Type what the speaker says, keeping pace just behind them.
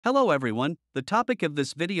Hello everyone, the topic of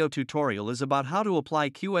this video tutorial is about how to apply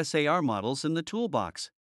QSAR models in the toolbox.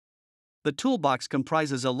 The toolbox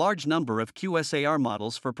comprises a large number of QSAR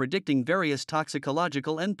models for predicting various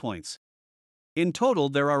toxicological endpoints. In total,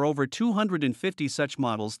 there are over 250 such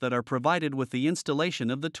models that are provided with the installation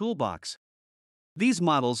of the toolbox. These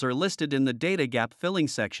models are listed in the data gap filling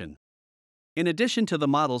section. In addition to the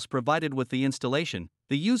models provided with the installation,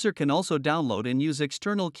 the user can also download and use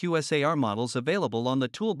external QSAR models available on the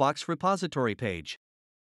Toolbox repository page.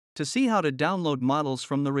 To see how to download models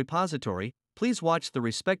from the repository, please watch the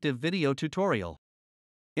respective video tutorial.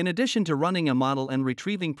 In addition to running a model and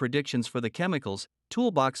retrieving predictions for the chemicals,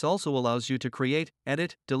 Toolbox also allows you to create,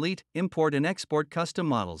 edit, delete, import and export custom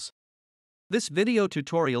models. This video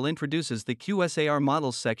tutorial introduces the QSAR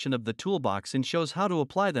models section of the toolbox and shows how to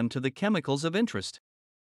apply them to the chemicals of interest.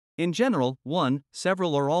 In general, one,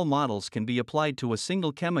 several or all models can be applied to a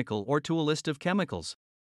single chemical or to a list of chemicals.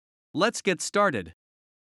 Let's get started.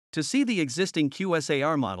 To see the existing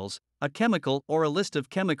QSAR models, a chemical or a list of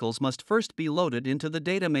chemicals must first be loaded into the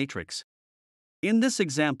data matrix. In this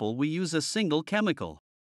example, we use a single chemical.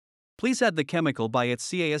 Please add the chemical by its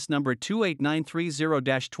CAS number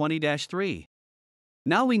 28930-20-3.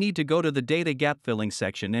 Now we need to go to the data gap filling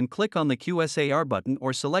section and click on the QSAR button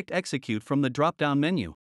or select Execute from the drop-down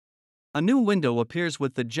menu. A new window appears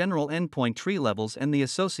with the general endpoint tree levels and the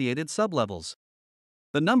associated sublevels.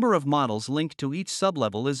 The number of models linked to each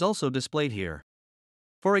sublevel is also displayed here.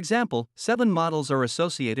 For example, 7 models are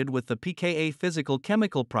associated with the pKa physical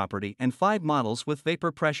chemical property and 5 models with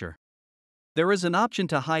vapor pressure. There is an option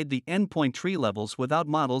to hide the endpoint tree levels without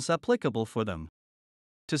models applicable for them.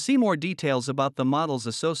 To see more details about the models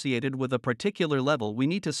associated with a particular level, we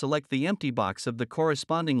need to select the empty box of the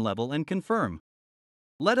corresponding level and confirm.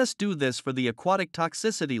 Let us do this for the aquatic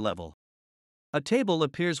toxicity level. A table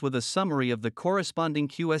appears with a summary of the corresponding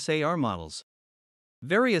QSAR models.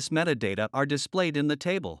 Various metadata are displayed in the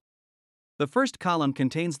table. The first column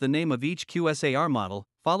contains the name of each QSAR model,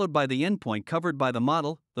 followed by the endpoint covered by the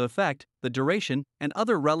model, the effect, the duration, and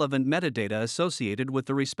other relevant metadata associated with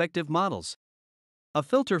the respective models. A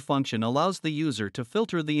filter function allows the user to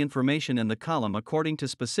filter the information in the column according to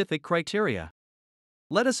specific criteria.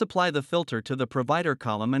 Let us apply the filter to the provider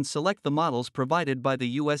column and select the models provided by the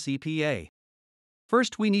US EPA.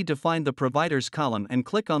 First, we need to find the providers column and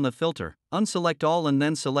click on the filter, unselect all and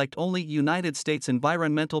then select only United States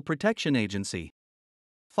Environmental Protection Agency.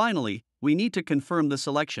 Finally, we need to confirm the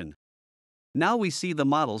selection. Now we see the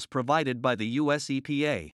models provided by the US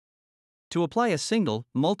EPA. To apply a single,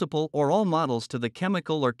 multiple, or all models to the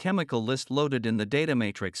chemical or chemical list loaded in the data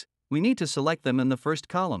matrix, we need to select them in the first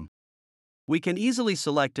column. We can easily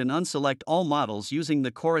select and unselect all models using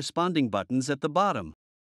the corresponding buttons at the bottom.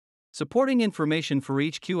 Supporting information for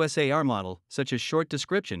each QSAR model, such as short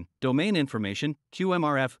description, domain information,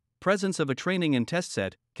 QMRF, presence of a training and test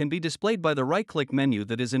set, can be displayed by the right-click menu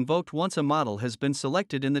that is invoked once a model has been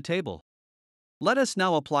selected in the table. Let us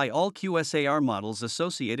now apply all QSAR models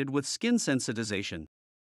associated with skin sensitization.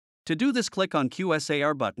 To do this, click on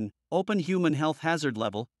QSAR button, open Human Health Hazard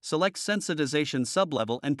Level, select Sensitization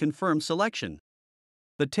Sublevel and confirm selection.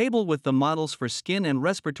 The table with the models for skin and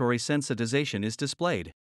respiratory sensitization is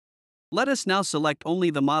displayed. Let us now select only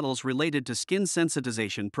the models related to skin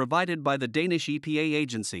sensitization provided by the Danish EPA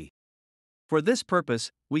agency. For this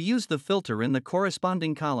purpose, we use the filter in the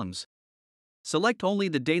corresponding columns. Select only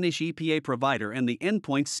the Danish EPA provider and the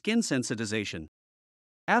endpoint skin sensitization.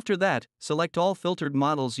 After that, select all filtered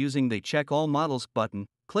models using the Check All Models button,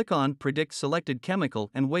 click on Predict Selected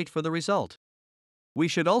Chemical and wait for the result. We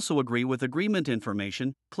should also agree with agreement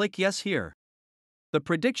information, click Yes here. The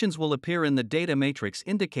predictions will appear in the data matrix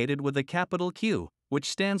indicated with a capital Q, which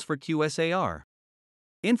stands for QSAR.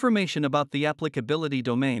 Information about the applicability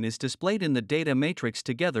domain is displayed in the data matrix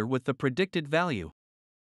together with the predicted value.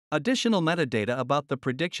 Additional metadata about the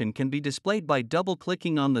prediction can be displayed by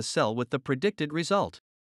double-clicking on the cell with the predicted result.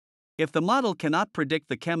 If the model cannot predict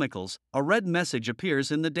the chemicals, a red message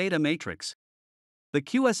appears in the data matrix. The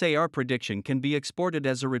QSAR prediction can be exported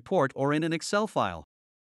as a report or in an Excel file.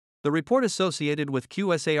 The report associated with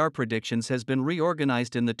QSAR predictions has been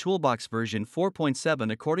reorganized in the Toolbox version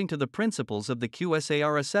 4.7 according to the principles of the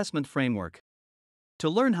QSAR assessment framework. To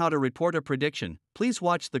learn how to report a prediction, please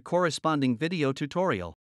watch the corresponding video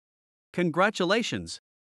tutorial. Congratulations!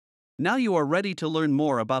 Now you are ready to learn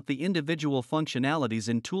more about the individual functionalities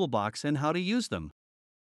in Toolbox and how to use them.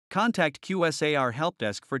 Contact QSAR Help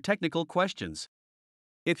Desk for technical questions.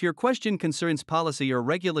 If your question concerns policy or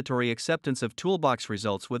regulatory acceptance of Toolbox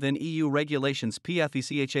results within EU regulations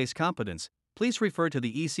PFECHA's competence, please refer to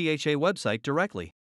the ECHA website directly.